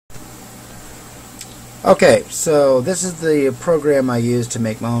Okay, so this is the program I use to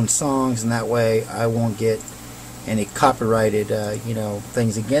make my own songs, and that way I won't get any copyrighted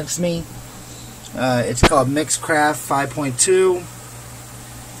things against me. It's called Mixcraft 5.2.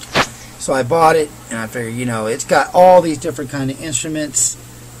 So I bought it, and I figured, it's got all these different kind of instruments.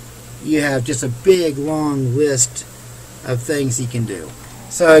 You have just a big long list of things you can do.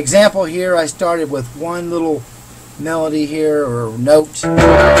 So example here, I started with one little melody here, or note.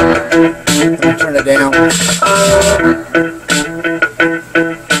 Let me turn it down.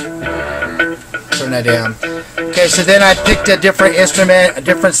 Turn that down. Okay, so then I picked a different instrument, a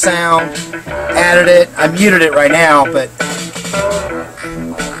different sound, added it. I muted it right now, but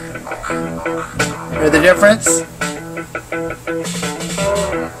hear the difference?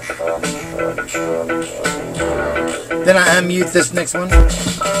 Then I unmute this next one.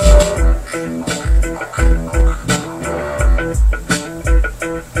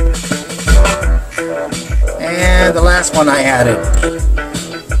 And the last one I added.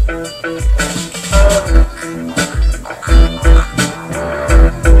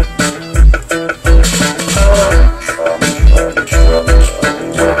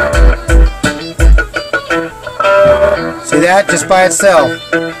 See that? Just by itself.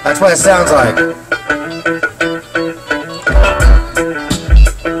 That's what it sounds like.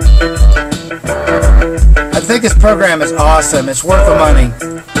 I think this program is awesome. It's worth the money.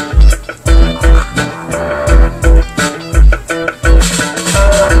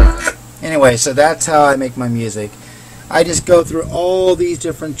 Anyway, so that's how I make my music. I just go through all these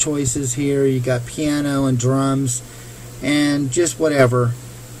different choices here. You got piano and drums and just whatever.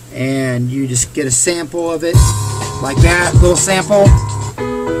 And you just get a sample of it, like that, little sample.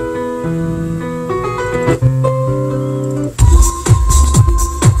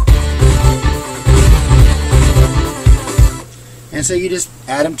 And so you just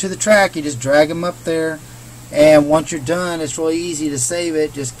add them to the track. You just drag them up there. And once you're done, it's really easy to save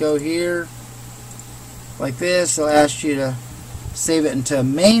it. Just go here, like this. It'll ask you to save it into a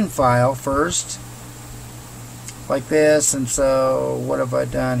main file first, like this. And so, what have I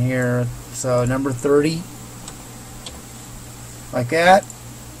done here? So, number 30, like that.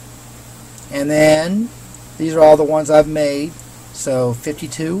 And then, these are all the ones I've made. So,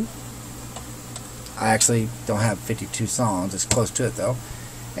 52. I actually don't have 52 songs. It's close to it, though.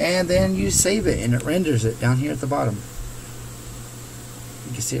 And then you save it, and it renders it down here at the bottom.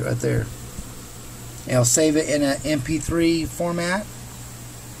 You can see it right there. And it'll save it in an MP3 format.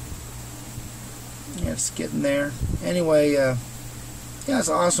 Yeah, it's getting there. Anyway, yeah, it's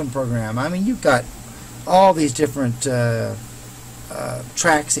an awesome program. I mean, you've got all these different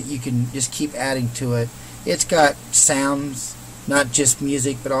tracks that you can just keep adding to it. It's got sounds, not just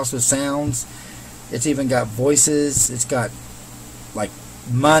music, but also sounds. It's even got voices. It's got like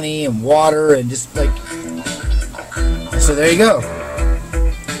money and water and just like, so there you go.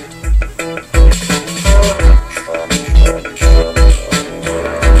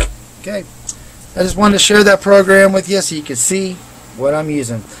 Okay, I just wanted to share that program with you so you can see what I'm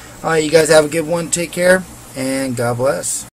using. Alright, you guys have a good one. Take care and God bless.